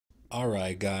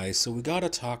Alright guys, so we gotta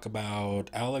talk about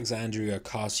Alexandria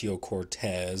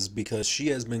Ocasio-Cortez because she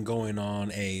has been going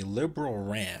on a liberal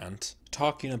rant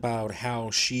talking about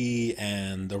how she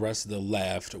and the rest of the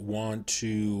left want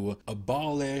to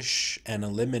abolish and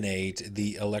eliminate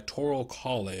the Electoral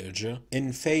College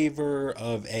in favor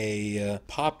of a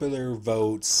popular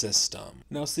vote system.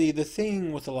 Now see, the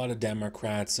thing with a lot of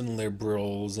Democrats and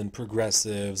liberals and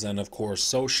progressives and of course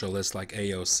socialists like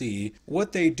AOC,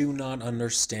 what they do not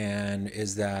understand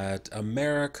is that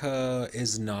America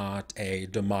is not a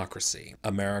democracy.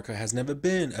 America has never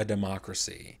been a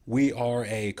democracy. We are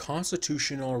a constitutional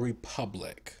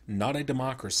republic, not a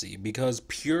democracy, because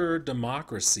pure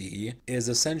democracy is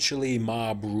essentially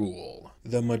mob rule.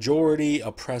 The majority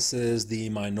oppresses the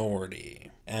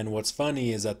minority. And what's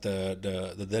funny is that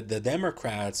the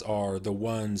Democrats are the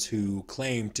ones who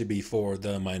claim to be for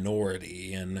the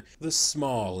minority and the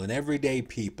small and everyday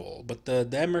people. But the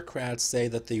Democrats say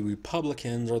that the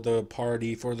Republicans are the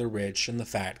party for the rich and the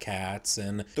fat cats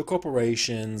and the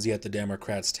corporations, yet the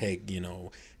Democrats take,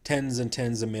 tens and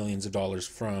tens of millions of dollars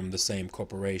from the same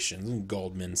corporations,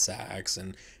 Goldman Sachs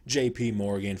and JP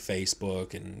Morgan,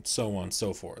 Facebook, and so on and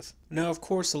so forth. Now, of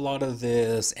course, a lot of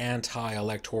this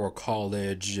anti-electoral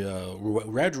college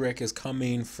rhetoric is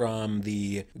coming from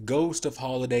the ghost of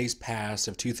holidays past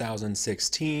of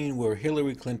 2016, where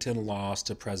Hillary Clinton lost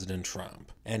to President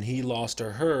Trump. And he lost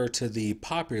to her to the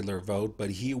popular vote, but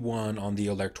he won on the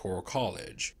Electoral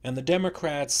College. And the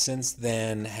Democrats since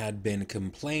then had been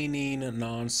complaining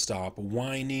nonstop,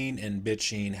 whining and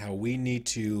bitching how we need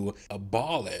to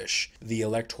abolish the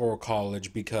Electoral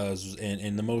College because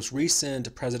in the most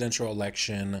recent presidential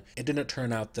election, it didn't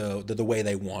turn out the way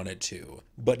they wanted to.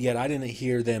 But yet I didn't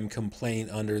hear them complain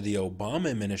under the Obama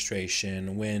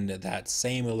administration when that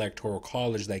same Electoral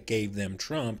College that gave them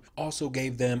Trump also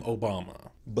gave them Obama.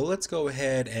 But let's go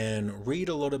ahead and read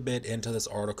a little bit into this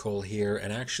article here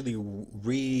and actually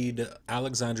read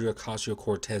Alexandria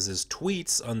Ocasio-Cortez's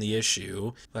tweets on the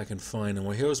issue, if I can find them.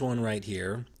 Well, here's one right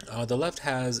here. The left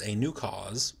has a new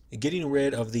cause, getting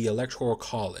rid of the Electoral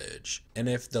College. And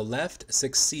if the left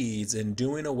succeeds in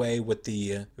doing away with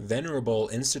the venerable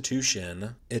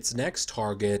institution, its next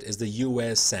target is the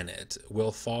U.S. Senate,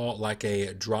 will fall like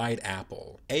a dried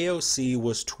apple. AOC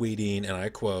was tweeting, and I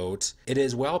quote, "It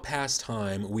is well past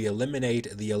time we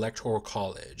eliminate the Electoral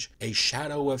College, a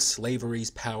shadow of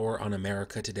slavery's power on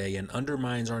America today and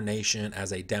undermines our nation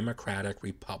as a democratic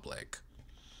republic."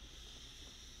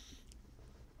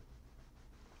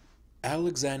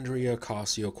 Alexandria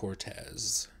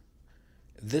Ocasio-Cortez.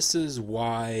 This is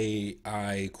why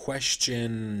I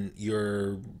question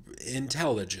your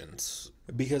intelligence.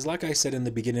 Because like I said in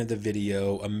the beginning of the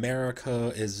video,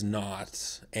 America is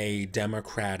not a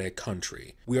democratic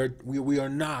country. We are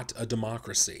not a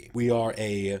democracy. We are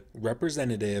a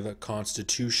representative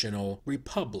constitutional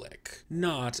republic,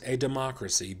 not a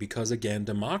democracy, because again,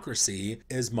 democracy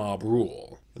is mob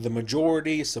rule. The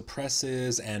majority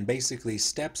suppresses and basically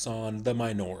steps on the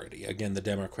minority. Again, the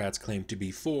Democrats claim to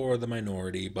be for the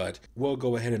minority, but we'll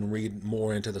go ahead and read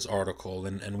more into this article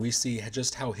and we see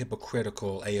just how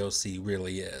hypocritical AOC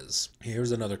really is.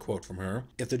 Here's another quote from her.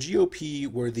 "If the GOP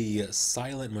were the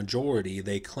silent majority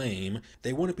they claim,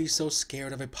 they wouldn't be so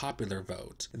scared of a popular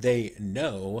vote. They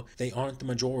know they aren't the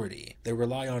majority. They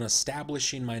rely on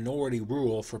establishing minority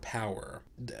rule for power."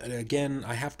 Again,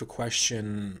 I have to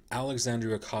question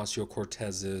Alexandria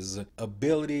Ocasio-Cortez's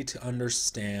ability to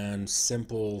understand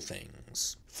simple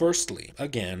things. Firstly,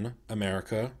 again,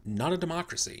 America, not a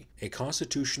democracy, a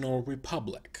constitutional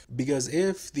republic. Because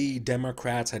if the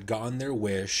Democrats had gotten their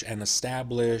wish and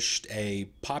established a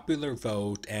popular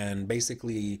vote and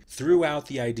basically threw out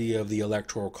the idea of the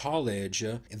Electoral College,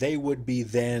 they would be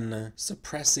then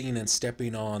suppressing and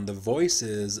stepping on the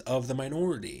voices of the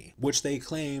minority, which they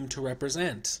claim to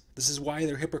represent. This is why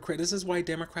they're hypocrites. This is why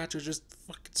Democrats are just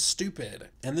fucking stupid.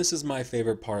 And this is my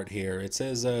favorite part here. It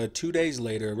says, 2 days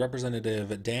later,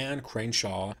 Representative Dan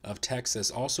Crenshaw of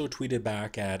Texas also tweeted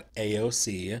back at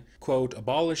AOC, quote,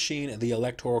 "Abolishing the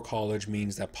Electoral College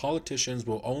means that politicians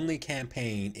will only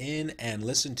campaign in and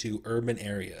listen to urban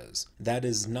areas. That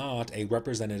is not a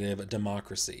representative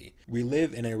democracy. We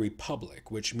live in a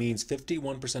republic, which means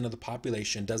 51% of the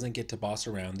population doesn't get to boss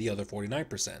around the other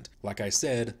 49%. Like I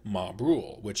said, mob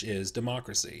rule, which is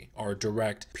democracy, or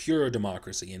direct, pure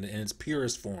democracy in its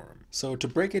purest form." So to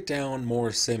break it down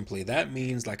more simply, that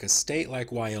means like a state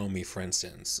like Wyoming, for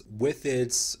instance, with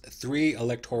its 3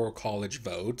 electoral college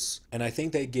votes, and I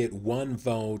think they get 1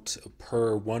 vote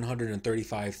per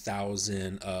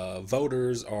 135,000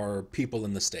 voters or people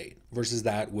in the state, versus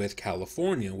that with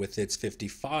California with its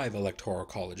 55 electoral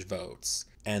college votes.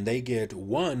 and they get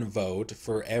one vote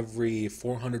for every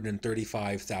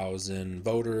 435,000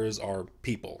 voters or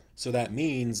people. So that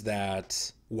means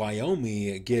that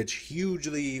Wyoming gets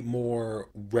hugely more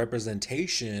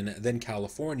representation than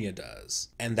California does.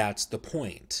 And that's the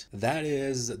point. That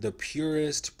is the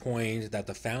purest point that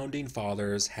the founding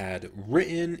fathers had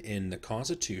written in the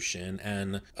Constitution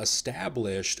and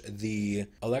established the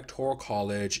Electoral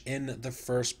College in the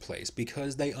first place,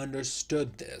 because they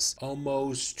understood this.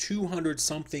 Almost 200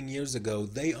 something years ago,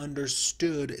 they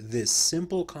understood this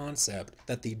simple concept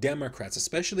that the Democrats,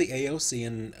 especially AOC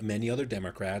and many other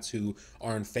Democrats who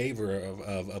are in favor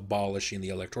of abolishing the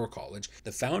Electoral College,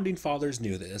 the founding fathers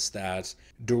knew this, that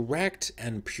direct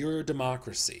and pure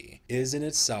democracy is in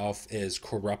itself is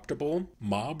corruptible,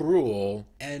 mob rule,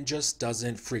 and just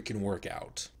doesn't freaking work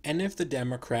out. And if the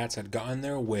Democrats had gotten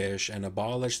their wish and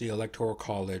abolished the Electoral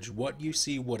College, what you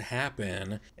see would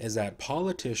happen is that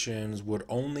politicians would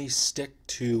only stick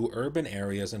to urban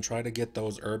areas and try to get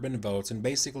those urban votes and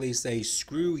basically say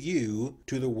screw you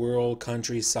to the rural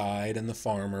countryside and the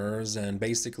farmers and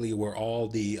basically where all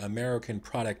the American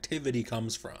productivity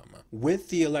comes from. With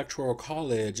the Electoral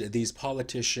College, these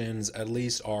politicians at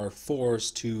least are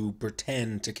forced to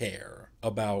pretend to care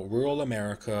about rural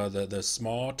America, the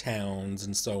small towns,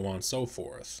 and so on and so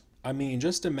forth. I mean,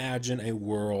 just imagine a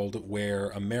world where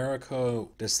America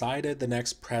decided the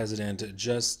next president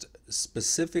just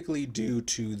specifically due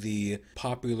to the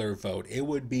popular vote. It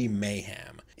would be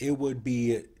mayhem. It would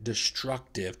be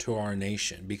destructive to our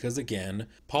nation because, again,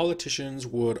 politicians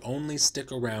would only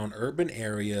stick around urban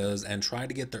areas and try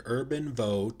to get the urban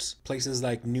vote. Places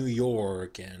like New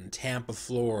York and Tampa,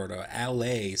 Florida,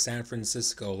 LA, San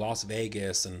Francisco, Las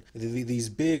Vegas, and these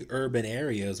big urban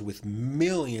areas with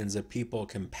millions of people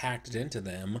compacted into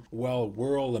them, while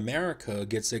rural America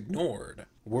gets ignored.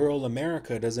 Rural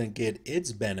America doesn't get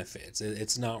its benefits.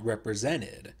 It's not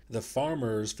represented. The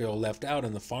farmers feel left out,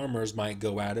 and the farmers might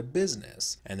go out of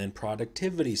business. And then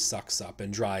productivity sucks up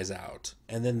and dries out.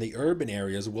 And then the urban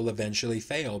areas will eventually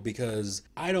fail because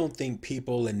I don't think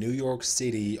people in New York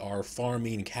City are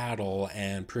farming cattle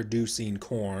and producing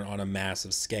corn on a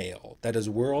massive scale. That is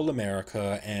rural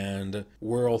America and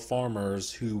rural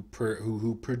farmers who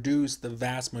produce the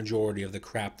vast majority of the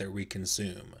crap that we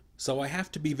consume. So I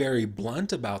have to be very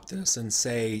blunt about this and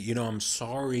say, you know, I'm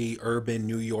sorry, urban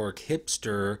New York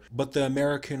hipster, but the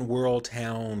American rural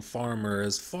town farmer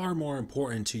is far more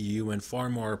important to you and far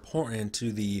more important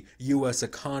to the U.S.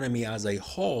 economy as a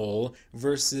whole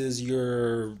versus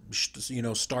your, you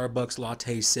know, Starbucks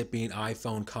latte sipping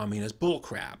iPhone communist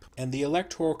bullcrap. And the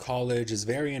Electoral College is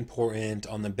very important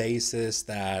on the basis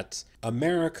that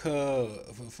America,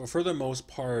 for the most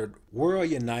part, we're a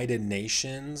United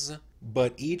Nations,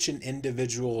 but each and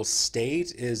individual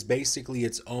state is basically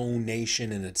its own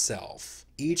nation in itself.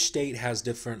 Each state has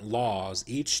different laws,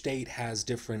 each state has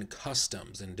different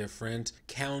customs and different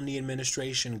county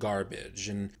administration garbage,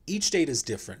 and each state is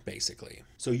different basically.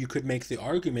 So you could make the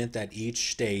argument that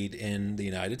each state in the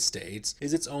United States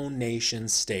is its own nation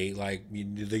state, like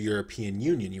the European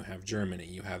Union. You have Germany,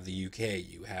 you have the UK,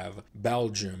 you have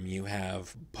Belgium, you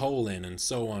have Poland, and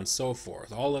so on and so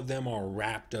forth. All of them are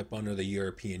wrapped up under the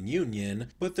European Union,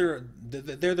 but they're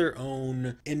their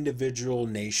own individual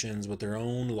nations with their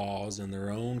own laws and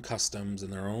their own customs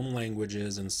and their own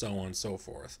languages and so on and so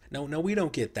forth. Now we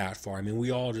don't get that far. I mean,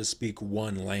 we all just speak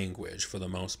one language for the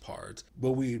most part,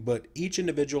 but each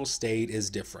individual state is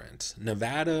different.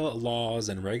 Nevada laws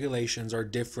and regulations are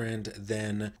different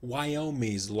than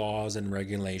Wyoming's laws and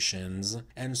regulations,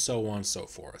 and so on and so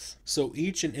forth. So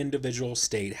each and individual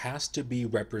state has to be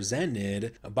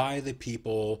represented by the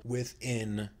people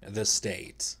within the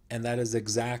state. And that is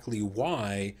exactly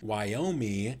why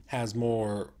Wyoming has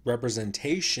more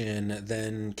representation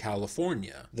than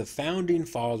California. The founding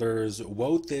fathers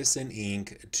wrote this in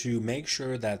ink to make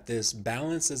sure that this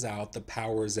balances out the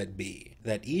powers that be,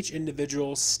 that each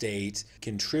individual state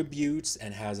contributes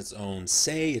and has its own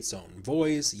say, its own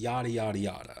voice, yada yada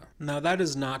yada. Now that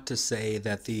is not to say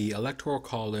that the Electoral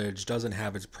College doesn't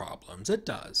have its problems. It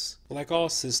does. Like all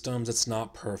systems, it's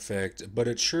not perfect, but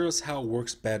it sure as hell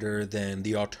works better than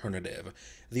the alternative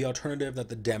that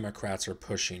the Democrats are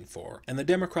pushing for. And the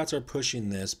Democrats are pushing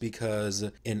this because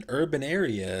in urban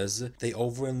areas, they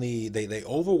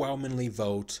overwhelmingly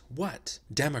vote what?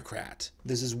 Democrat.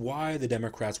 This is why the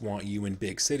Democrats want you in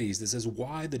big cities. This is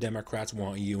why the Democrats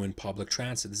want you in public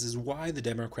transit. This is why the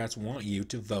Democrats want you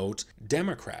to vote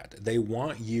Democrat. They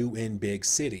want you in big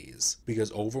cities because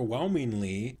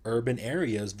overwhelmingly urban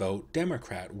areas vote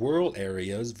Democrat. Rural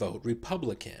areas vote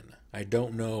Republican. I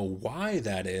don't know why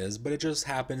that is, but it just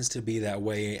happens to be that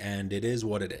way, and it is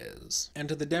what it is. And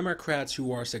to the Democrats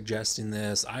who are suggesting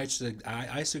this, I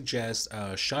suggest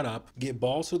shut up, get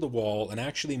balls to the wall, and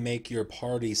actually make your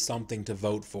party something to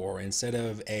vote for instead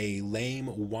of a lame,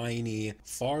 whiny,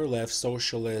 far-left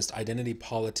socialist identity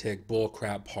politic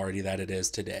bullcrap party that it is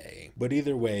today. But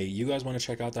either way, you guys want to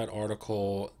check out that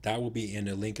article, that will be in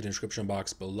the link in the description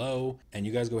box below, and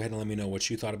you guys go ahead and let me know what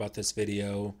you thought about this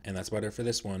video. And that's about it for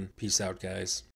this one. Peace out, guys.